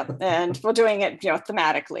 yeah, and we're doing it,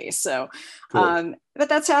 thematically. So, cool. But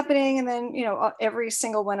that's happening, and then every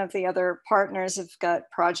single one of the other partners have got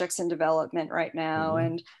projects in development right now,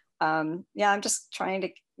 and I'm just trying to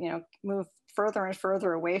move further and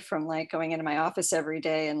further away from like going into my office every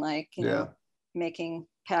day and like making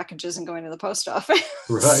packages and going to the post office.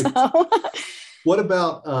 Right. So. What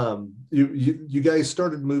about you guys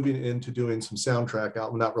started moving into doing some soundtrack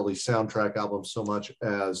album, not really soundtrack albums so much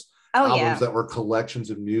as albums that were collections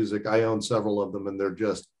of music. I own several of them, and they're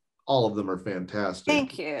just, all of them are fantastic.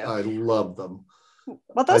 Thank you. I love them.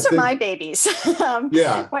 Well, those are my babies.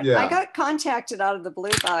 I got contacted out of the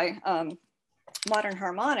blue by Modern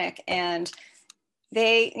Harmonic, and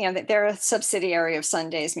they're a subsidiary of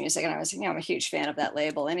Sunday's Music. And I was, I'm a huge fan of that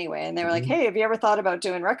label anyway. And they were like, hey, have you ever thought about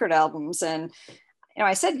doing record albums? And,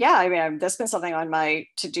 I said, yeah, I mean, that's been something on my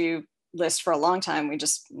to-do list for a long time.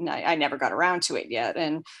 I never got around to it yet.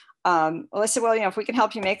 And I said, well, if we can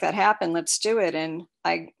help you make that happen, let's do it. And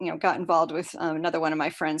I, got involved with another one of my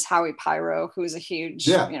friends, Howie Pyro, who's a huge,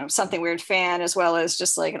 Something Weird fan, as well as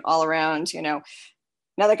just like an all around,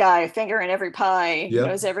 another guy, finger in every pie, Yep.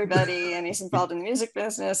 knows everybody, and he's involved in the music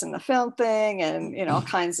business and the film thing, and all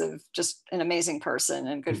kinds of, just an amazing person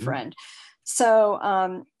and good friend.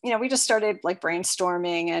 So we just started like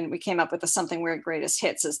brainstorming, and we came up with the Something Weird Greatest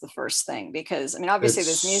Hits as the first thing, because I mean, obviously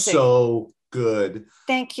there's music. So good.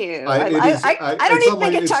 Thank you. I don't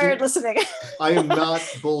even get tired listening. I am not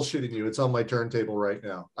bullshitting you. It's on my turntable right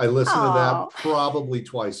now. I listen to that probably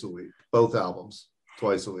twice a week, both albums.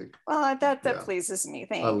 Twice a week. Well, that pleases me.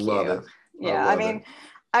 Thank you. I love it. Yeah, I mean,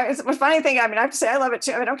 it's a funny thing. I mean, I have to say, I love it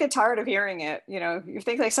too. I don't get tired of hearing it. You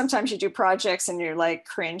think like sometimes you do projects and you're like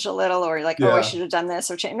cringe a little, or you're like, oh, I should have done this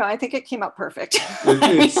or change. No, I think it came out perfect.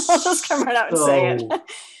 It's I'll just come right out and say it.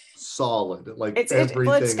 Solid, like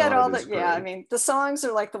everything. It's got all the I mean, the songs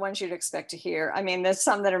are like the ones you'd expect to hear. I mean, there's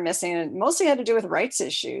some that are missing, and mostly had to do with rights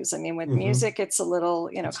issues. I mean, with music, it's a little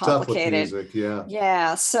it's complicated. Tough with music,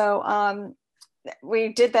 yeah. So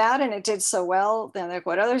we did that, and it did so well. Then like,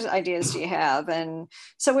 what other ideas do you have? And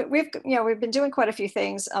so we've been doing quite a few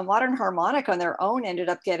things. Modern Harmonic on their own ended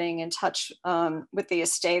up getting in touch with the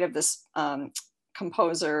estate of this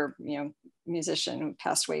composer, musician who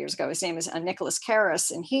passed away years ago. His name is Nicholas Karras,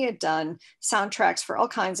 and he had done soundtracks for all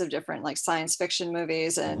kinds of different like science fiction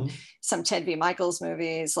movies and some Ted V. Michaels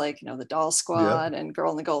movies, like The Doll Squad and Girl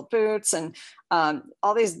in the Gold Boots, and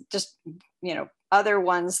all these just other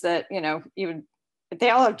ones that even they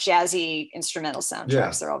all have jazzy instrumental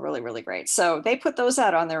soundtracks. They're all really, really great. So they put those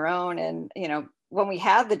out on their own, and when we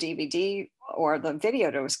had the DVD or the video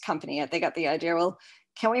to accompany it, they got the idea, well,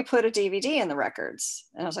 can we put a DVD in the records?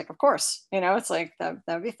 And I was like, of course, it's like, that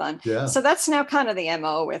would be fun. Yeah. So that's now kind of the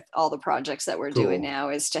MO with all the projects that we're doing now,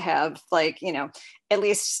 is to have like, at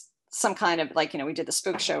least some kind of like, we did the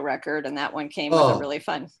Spook Show record, and that one came with a really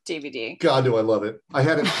fun DVD. God, do I love it. I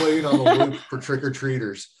had it playing on the loop for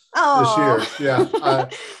trick-or-treaters this year. Yeah.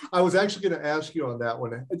 I was actually going to ask you on that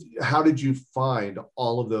one. How did you find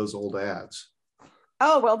all of those old ads?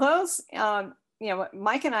 Oh, well, those,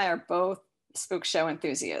 Mike and I are both Spook Show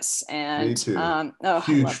enthusiasts, and me too. I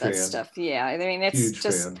love that stuff. Yeah, I mean, it's huge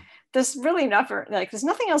just fan. There's really never like there's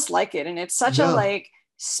nothing else like it, and it's such a like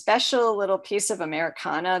special little piece of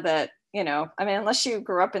Americana that I mean, unless you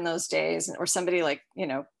grew up in those days, or somebody like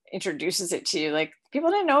introduces it to you, like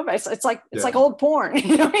people didn't know about it. It's like old porn.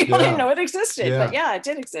 You didn't know it existed, but it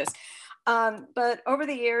did exist. But over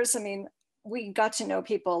the years, I mean, we got to know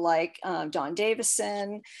people like Don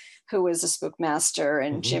Davison, who was a spook master,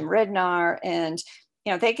 and Jim Ridnar, and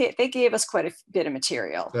they gave us quite a bit of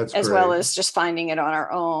material. That's as great. Well as just finding it on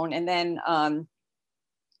our own. And then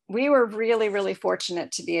we were really, really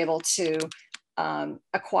fortunate to be able to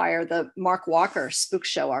acquire the Mark Walker Spook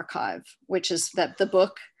Show archive, which is the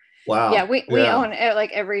book. Wow. Yeah, we own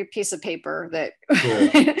like every piece of paper that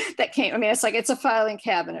that came. I mean, it's a filing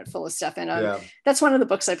cabinet full of stuff, and that's one of the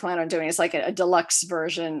books I plan on doing. It's like a deluxe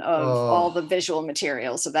version of all the visual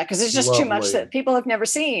materials of that, because there's just too much that people have never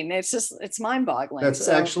seen. It's mind-boggling. That's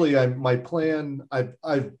actually my plan.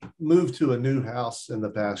 I've moved to a new house in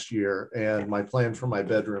the past year, and my plan for my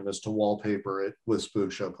bedroom is to wallpaper it with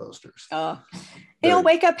Spook Show posters. You'll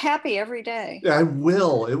wake up happy every day. Yeah, I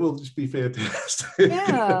will. It will just be fantastic.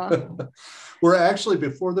 Yeah. We're actually,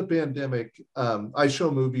 before the pandemic, I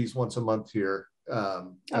show movies once a month here at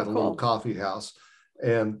a little coffee house.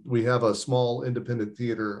 And we have a small independent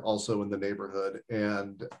theater also in the neighborhood.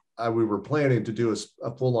 And we were planning to do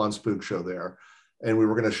a full-on Spook Show there. And we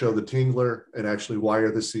were going to show the Tingler and actually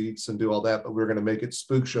wire the seats and do all that. But we were going to make it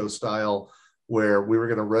Spook Show style, where we were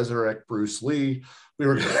going to resurrect Bruce Lee. We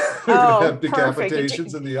were going to have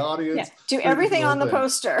decapitations in the audience. Yeah. Do everything on the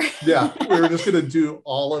poster. Yeah, we were just going to do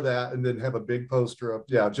all of that and then have a big poster up.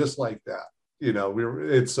 Yeah, just like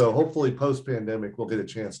that. So hopefully post-pandemic we'll get a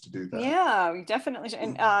chance to do that. Yeah, we definitely.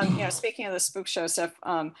 And speaking of the Spook Show stuff,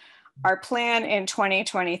 our plan in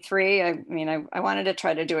 2023, I mean, I wanted to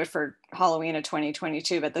try to do it for Halloween of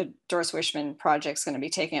 2022, but the Doris Wishman project's going to be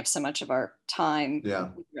taking up so much of our time,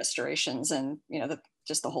 restorations and,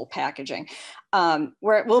 just the whole packaging,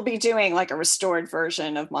 where we'll be doing like a restored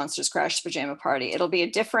version of Monsters Crash Pajama Party. It'll be a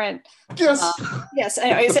different,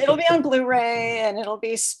 anyways, it'll be on Blu-ray, and it'll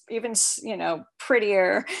be even,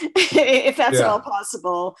 prettier if that's at all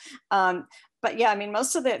possible. But yeah, I mean,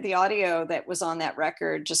 most of the audio that was on that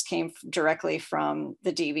record just came directly from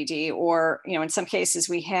the DVD, or, in some cases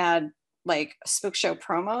we had like Spook Show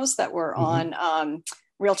promos that were on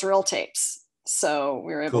reel-to-reel tapes. So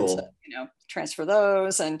we were able to, transfer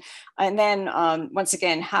those. And then once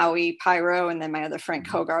again, Howie Pyro, and then my other friend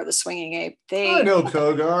Kogar, the Swinging Ape. I know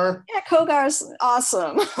Kogar. Yeah, Kogar's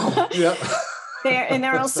awesome. Yeah.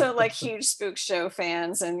 they're also like huge Spook Show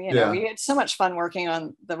fans, and we had so much fun working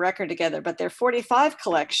on the record together. But they're 45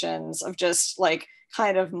 collections of just like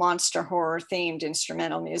kind of monster horror themed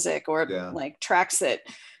instrumental music, or like tracks that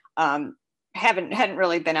hadn't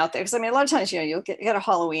really been out there. Because I mean, a lot of times you'll get a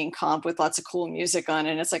Halloween comp with lots of cool music on,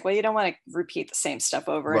 and it's like, well, you don't want to repeat the same stuff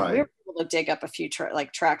over. And we were able to dig up a few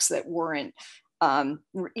tracks that weren't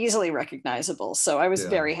easily recognizable. So I was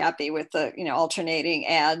very happy with the alternating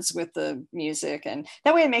ads with the music, and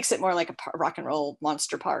that way it makes it more like a rock and roll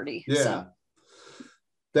monster party.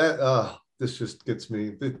 That this just gets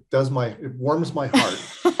me, it warms my heart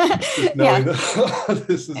just knowing that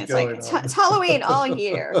this is going on. It's Halloween all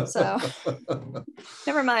year, so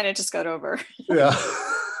never mind, it just got over.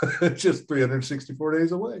 It's just 364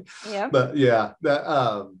 days away. But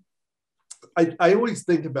I always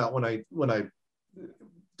think about when I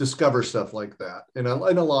discover stuff like that, and a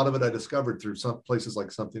lot of it I discovered through some places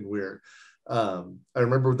like Something Weird. I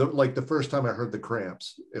remember the first time I heard the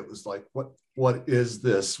Cramps, it was like, what is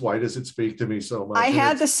this? Why does it speak to me so much? I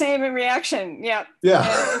had the same reaction. And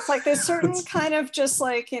it's like there's certain kind of just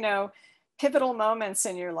like pivotal moments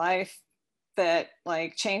in your life that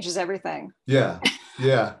like changes everything.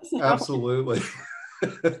 Absolutely.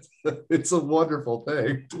 It's a wonderful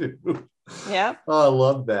thing too. I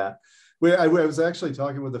love that. I was actually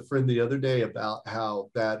talking with a friend the other day about how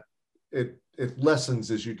that it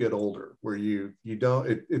lessens as you get older, where you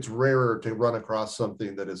don't, it's rarer to run across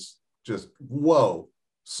something that is just, whoa,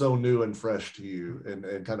 so new and fresh to you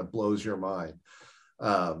and kind of blows your mind.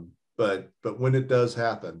 But when it does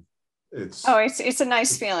happen, it's a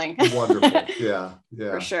nice feeling. Wonderful.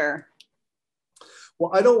 For sure.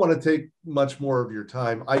 Well, I don't want to take much more of your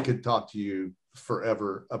time. I could talk to you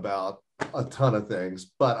forever about a ton of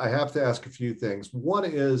things, but I have to ask a few things. One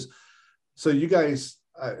is, so you guys,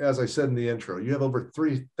 as I said in the intro, you have over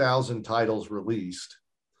 3,000 titles released.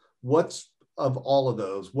 Of all of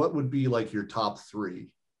those, what would be like your top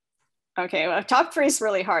three? Okay, well, top three is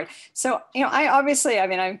really hard. So,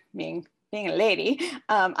 I'm being a lady,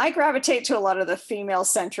 I gravitate to a lot of the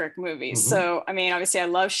female-centric movies. So, obviously I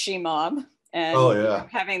love She-Mob. And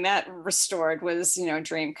having that restored was, a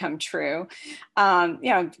dream come true.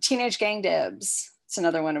 Teenage Gang Debs, it's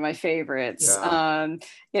another one of my favorites.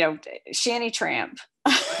 Shanty Tramp.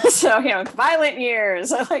 So, Violent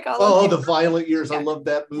Years. I like all of the Violent Years. I love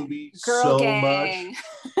that movie Girl so Gang.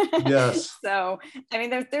 much. Yes. So,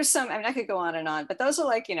 there's some, I could go on and on, but those are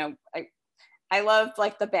like, I love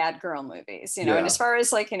like the bad girl movies, and as far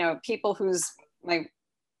as like, people who's my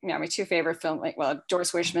two favorite film,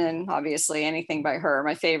 Doris Wishman, obviously anything by her.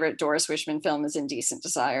 My favorite Doris Wishman film is Indecent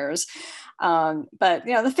Desires. But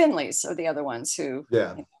the Finleys are the other ones who,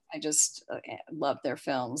 I just love their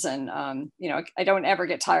films, and I don't ever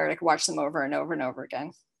get tired. I can watch them over and over and over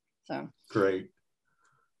again. So great,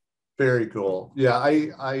 very cool.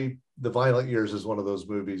 I The Violent Years is one of those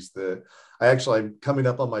movies that I'm coming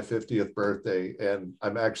up on my 50th birthday, and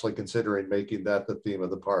I'm actually considering making that the theme of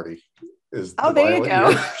the party. There you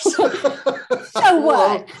go. So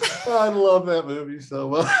what? I love that movie so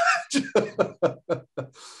much.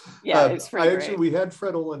 It's pretty great. We had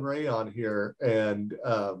Fred Olin Ray on here, and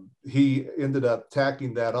he ended up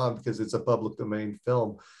tacking that on because it's a public domain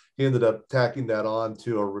film. He ended up tacking that on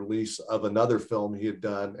to a release of another film he had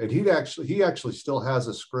done, and he actually still has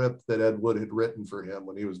a script that Ed Wood had written for him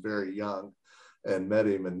when he was very young, and met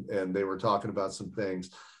him, and they were talking about some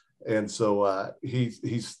things, and so he's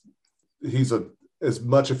as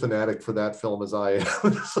much a fanatic for that film as I am.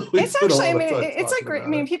 So it's actually, it's like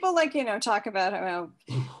great. People talk about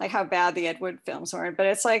how bad the Ed Wood films were, but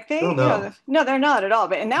it's like no, they're not at all.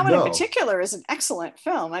 But and that one in particular is an excellent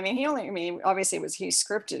film. Obviously he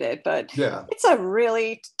scripted it, but it's a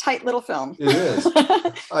really tight little film. It is.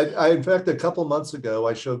 I in fact, a couple months ago,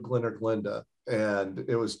 I showed Glenn or Glenda, and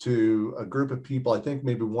it was to a group of people. I think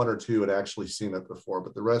maybe one or two had actually seen it before,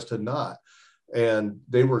 but the rest had not. And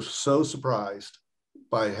they were so surprised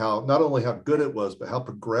by not only how good it was, but how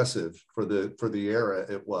progressive for the era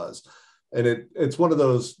it was. And it's one of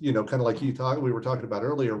those, kind of like we were talking about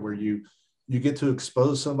earlier, where you get to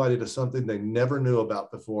expose somebody to something they never knew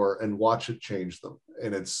about before and watch it change them.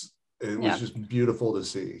 And it was just beautiful to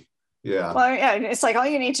see. Yeah. Well, it's like all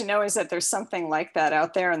you need to know is that there's something like that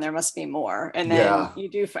out there, and there must be more. And then you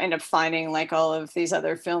do end up finding like all of these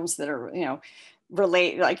other films that are,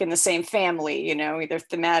 relate like in the same family, either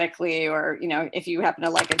thematically or, if you happen to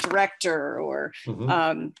like a director or,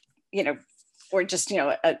 or just,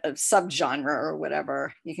 a subgenre or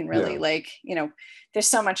whatever, you can really there's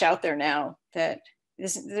so much out there now that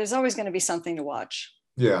there's always going to be something to watch.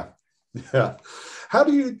 Yeah.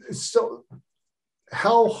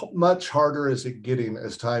 how much harder is it getting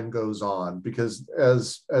as time goes on? Because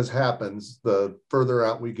as happens, the further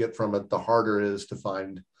out we get from it, the harder it is to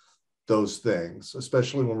find those things,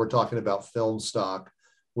 especially when we're talking about film stock,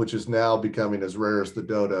 which is now becoming as rare as the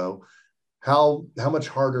dodo. How much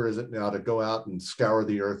harder is it now to go out and scour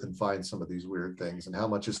the earth and find some of these weird things, and how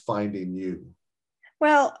much is finding you?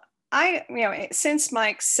 Well, since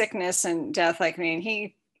Mike's sickness and death, like, I mean,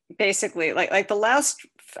 he basically like the last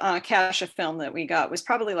cache of film that we got was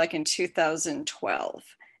probably like in 2012,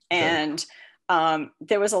 and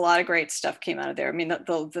there was a lot of great stuff came out of there. I mean,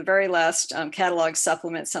 the very last catalog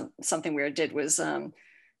supplement, something we did was I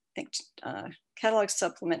think catalog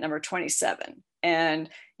supplement number 27, and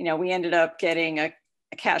we ended up getting a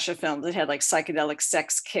cache of films that had like Psychedelic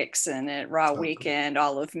Sex Kicks in it, Raw Weekend,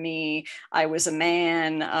 All of Me, I Was a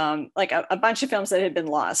Man, like a bunch of films that had been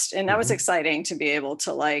lost. And that was exciting to be able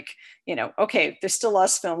to like, okay, there's still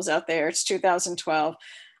lost films out there. It's 2012.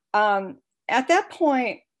 At that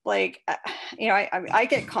point, like, I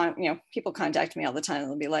get people contact me all the time.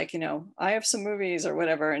 They'll be like, I have some movies or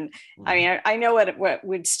whatever. And I mean, I know what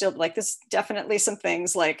would still like, this definitely some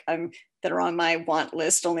things like that are on my want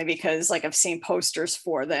list only because like I've seen posters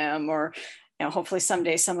for them, or hopefully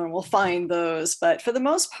someday someone will find those. But for the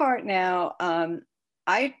most part now,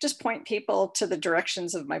 I just point people to the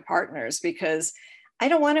directions of my partners, because I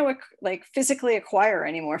don't want to like physically acquire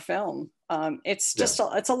any more film. It's just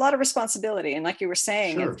it's a lot of responsibility, and like you were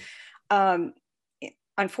saying, sure.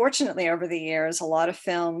 Unfortunately, over the years, a lot of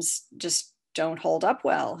films just don't hold up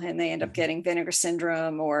well, and they end up getting vinegar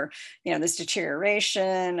syndrome, or this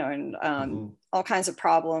deterioration, and all kinds of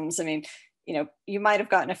problems. I mean, you might have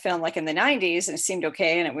gotten a film like in the 90s and it seemed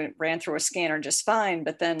okay and it ran through a scanner just fine,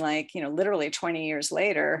 but then like literally 20 years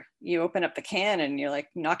later you open up the can and you're like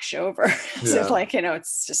knocks you over. So like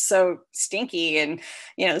it's just so stinky, and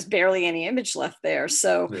there's barely any image left there.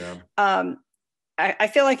 So I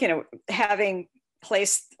feel like having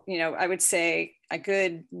placed I would say a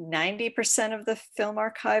good 90% of the film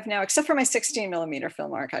archive now, except for my 16 millimeter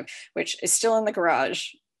film archive, which is still in the garage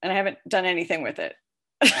and I haven't done anything with it.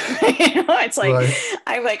 It's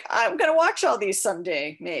like I'm gonna watch all these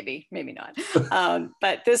someday, maybe not.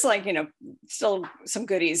 But there's like still some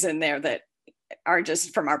goodies in there that are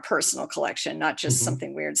just from our personal collection, not just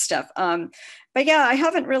something weird stuff. But yeah, I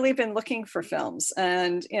haven't really been looking for films,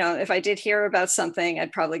 and if I did hear about something,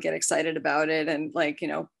 I'd probably get excited about it and like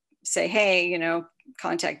say, hey,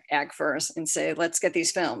 contact AgFirst and say, let's get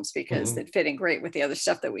these films because they're fitting great with the other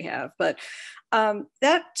stuff that we have. But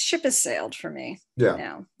that ship has sailed for me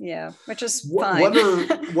now. Yeah, which is fine.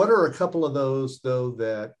 What are a couple of those though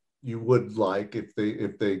that you would like if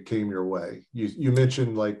they came your way? You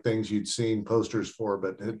mentioned like things you'd seen posters for,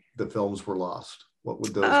 but the films were lost. What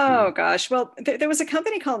would those be? Gosh. Well, there was a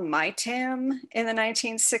company called MyTam in the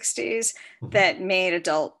 1960s that made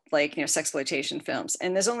adult like sexploitation films,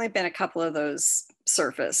 and there's only been a couple of those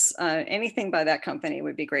surface. Anything by that company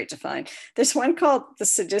would be great to find. There's one called The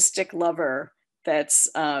Sadistic Lover that's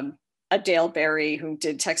a Dale Berry who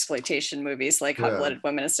did sexploitation movies like Hot Blooded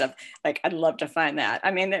Women and stuff. Like, I'd love to find that.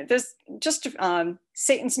 I mean, there's just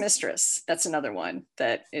Satan's Mistress. That's another one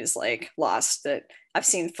that is like lost that I've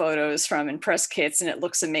seen photos from in press kits, and it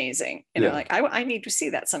looks amazing. Like I need to see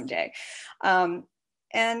that someday. And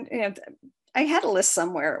I had a list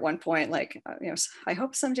somewhere at one point, like I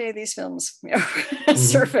hope someday these films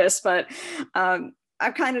surface, but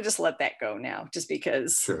I've kind of just let that go now, just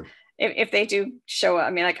because if they do show up,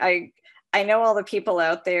 I mean, like I know all the people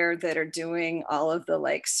out there that are doing all of the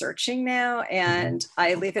like searching now, and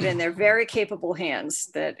I leave it in their very capable hands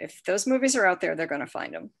that if those movies are out there, they're going to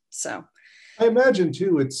find them. So I imagine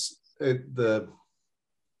too, the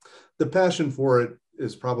passion for it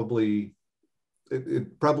is probably,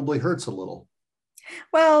 it probably hurts a little.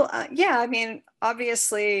 Well, yeah, I mean,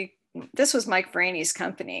 obviously this was Mike Franey's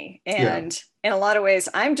company, and in a lot of ways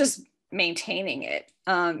I'm just maintaining it.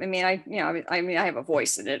 I mean, I have a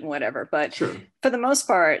voice in it and whatever, but for the most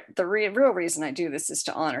part, the real reason I do this is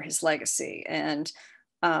to honor his legacy, and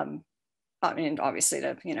I mean, obviously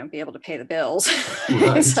to be able to pay the bills.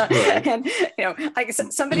 And I guess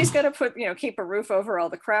somebody's got to put keep a roof over all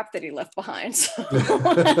the crap that he left behind. So,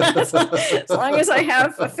 as long as I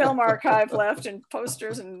have a film archive left and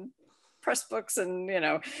posters and press books and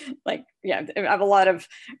I have a lot of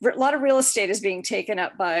real estate is being taken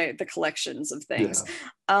up by the collections of things.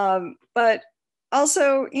 But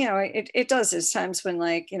also it does. There's times when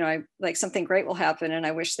like something great will happen and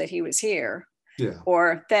I wish that he was here. Yeah.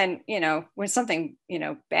 Or then, when something,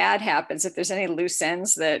 bad happens, if there's any loose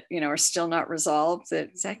ends that, are still not resolved,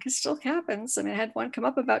 that still happens. I mean, I had one come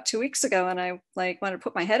up about 2 weeks ago and I wanted to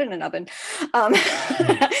put my head in an oven.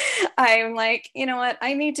 I'm like, you know what,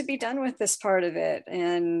 I need to be done with this part of it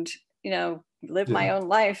and, live my own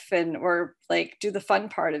life or like do the fun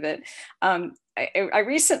part of it. I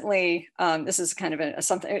recently, this is kind of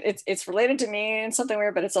something, it's related to me and something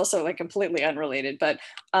weird, but it's also like completely unrelated. But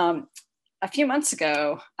a few months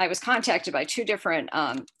ago, I was contacted by two different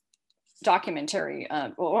documentary.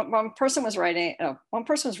 One person was writing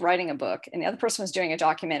a book, and the other person was doing a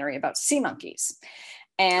documentary about sea monkeys.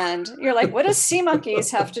 And you're like, what does sea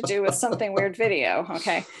monkeys have to do with something weird video?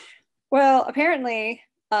 Okay. Well, apparently,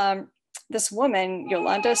 this woman,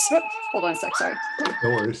 Yolanda, hold on a sec, sorry. No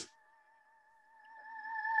worries.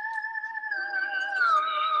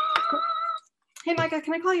 Hey, Micah,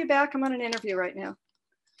 can I call you back? I'm on an interview right now.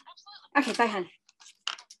 Okay, bye, hon.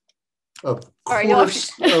 Of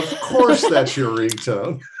course, that's your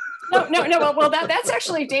ringtone. No. Well, that's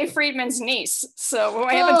actually Dave Friedman's niece. So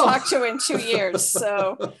I haven't talked to in 2 years.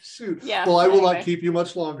 So shoot. Yeah. Well, I will not keep you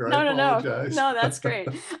much longer. I apologize. No, that's great.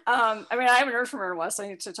 I mean, I haven't heard from her in a while, so I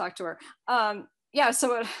need to talk to her. Yeah.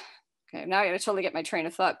 So okay, now I got to totally get my train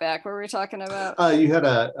of thought back. What were we talking about? You had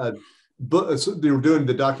a book. So they were doing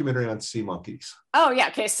the documentary on sea monkeys. Oh yeah.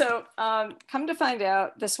 Okay. So come to find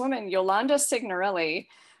out, this woman Yolanda Signorelli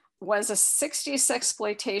was a 60s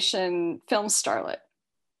exploitation film starlet.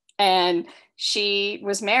 And she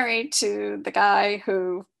was married to the guy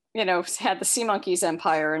who, had the Sea Monkeys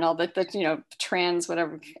empire and all the trans,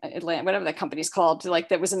 whatever that company's called, like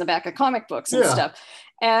that was in the back of comic books and stuff.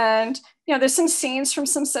 And, there's some scenes from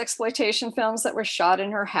some sexploitation films that were shot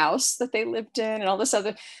in her house that they lived in and all this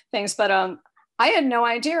other things. But I had no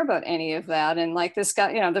idea about any of that. And like this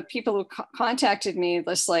guy, the people who contacted me,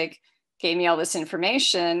 just like, gave me all this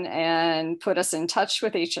information and put us in touch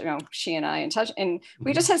with she and I in touch. And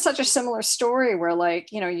we just had such a similar story where like,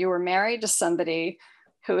 you were married to somebody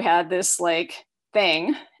who had this like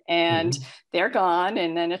thing and they're gone.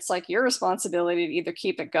 And then it's like your responsibility to either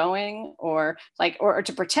keep it going or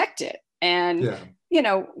to protect it. And,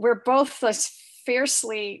 we're both like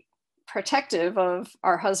fiercely protective of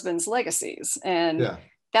our husband's legacies. And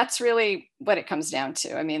that's really what it comes down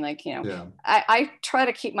to. I mean, like, I try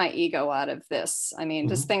to keep my ego out of this. I mean,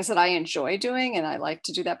 there's things that I enjoy doing and I like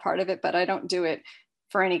to do that part of it, but I don't do it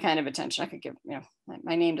for any kind of attention. I could give,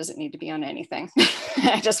 my name doesn't need to be on anything.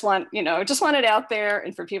 I just want it out there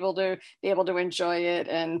and for people to be able to enjoy it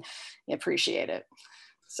and appreciate it.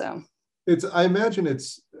 So I imagine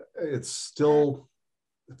it's still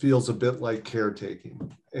feels a bit like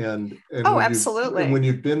caretaking and absolutely. And when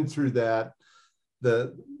you've been through that,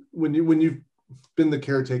 when you've been the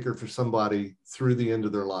caretaker for somebody through the end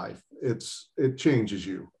of their life, it changes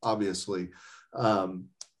you, obviously.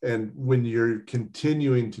 And when you're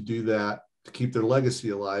continuing to do that to keep their legacy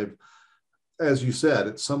alive, as you said,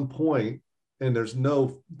 at some point, and there's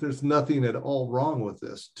nothing at all wrong with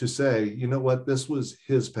this, to say, you know what, this was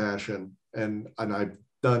his passion and I've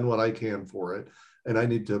done what I can for it. And I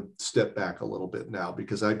need to step back a little bit now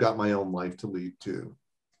because I've got my own life to lead too.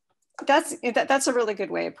 That's a really good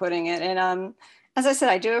way of putting it. And as I said,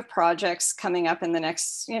 I do have projects coming up in the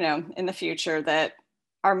next, in the future that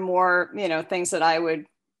are more, things that I would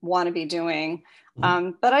want to be doing.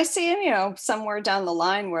 But I see, somewhere down the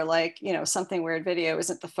line where like, something weird video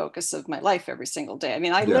isn't the focus of my life every single day. I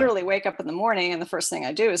mean, I literally wake up in the morning and the first thing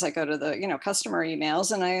I do is I go to the, customer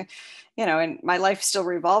emails and and my life still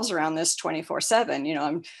revolves around this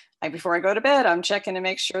 24/7. Before I go to bed, I'm checking to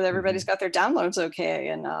make sure that everybody's got their downloads okay.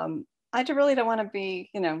 And I really don't want to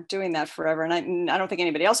be, doing that forever. And I don't think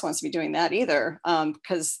anybody else wants to be doing that either,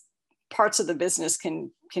 because parts of the business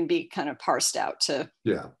can be kind of parsed out to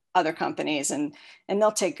other companies and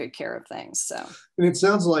they'll take good care of things. So, and it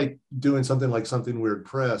sounds like doing something like Something Weird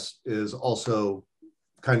Press is also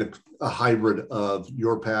kind of a hybrid of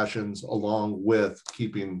your passions along with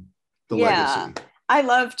keeping the legacy. I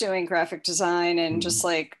love doing graphic design and just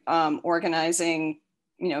like organizing,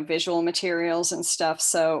 visual materials and stuff.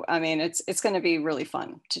 So, I mean, it's going to be really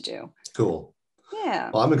fun to do. Cool.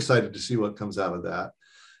 Yeah. Well, I'm excited to see what comes out of that.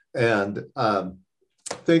 And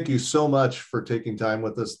thank you so much for taking time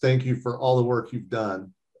with us. Thank you for all the work you've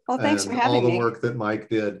done. Well, thanks for having me. All the work that Mike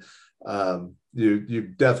did.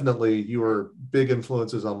 You were big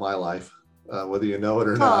influences on my life. whether you know it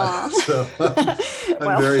or not. So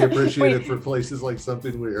I'm very appreciative for places like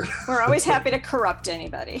Something Weird. We're always happy to corrupt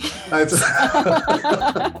anybody.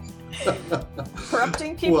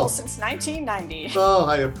 Corrupting people since 1990. Oh,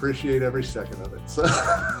 I appreciate every second of it. So.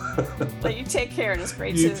 But you take care, and it's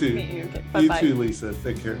great You to too. meet you. Bye-bye. You too, Lisa.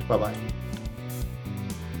 Take care. Bye-bye.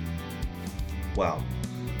 Wow.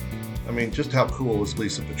 I mean, just how cool is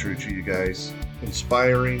Lisa Petrucci, you guys?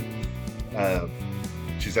 Inspiring.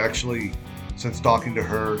 She's actually, since talking to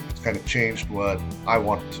her, it's kind of changed what I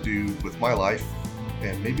wanted to do with my life,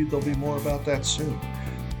 and maybe there'll be more about that soon.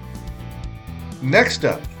 Next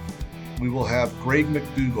up, we will have Greg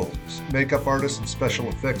McDougall, makeup artist and special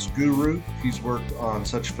effects guru. He's worked on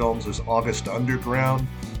such films as August Underground,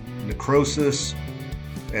 Necrosis,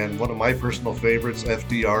 and one of my personal favorites,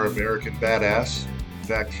 FDR American Badass. In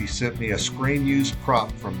fact, he sent me a screen use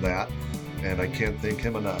prop from that, and I can't thank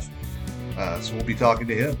him enough. So we'll be talking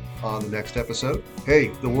to him on the next episode. Hey,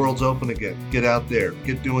 the world's open again. Get out there.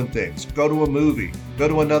 Get doing things. Go to a movie. Go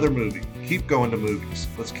to another movie. Keep going to movies.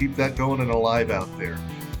 Let's keep that going and alive out there.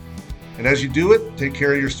 And as you do it, take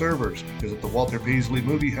care of your servers, because at the Walter Paisley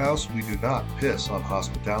Movie House, we do not piss on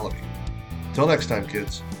hospitality. Till next time,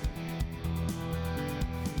 kids.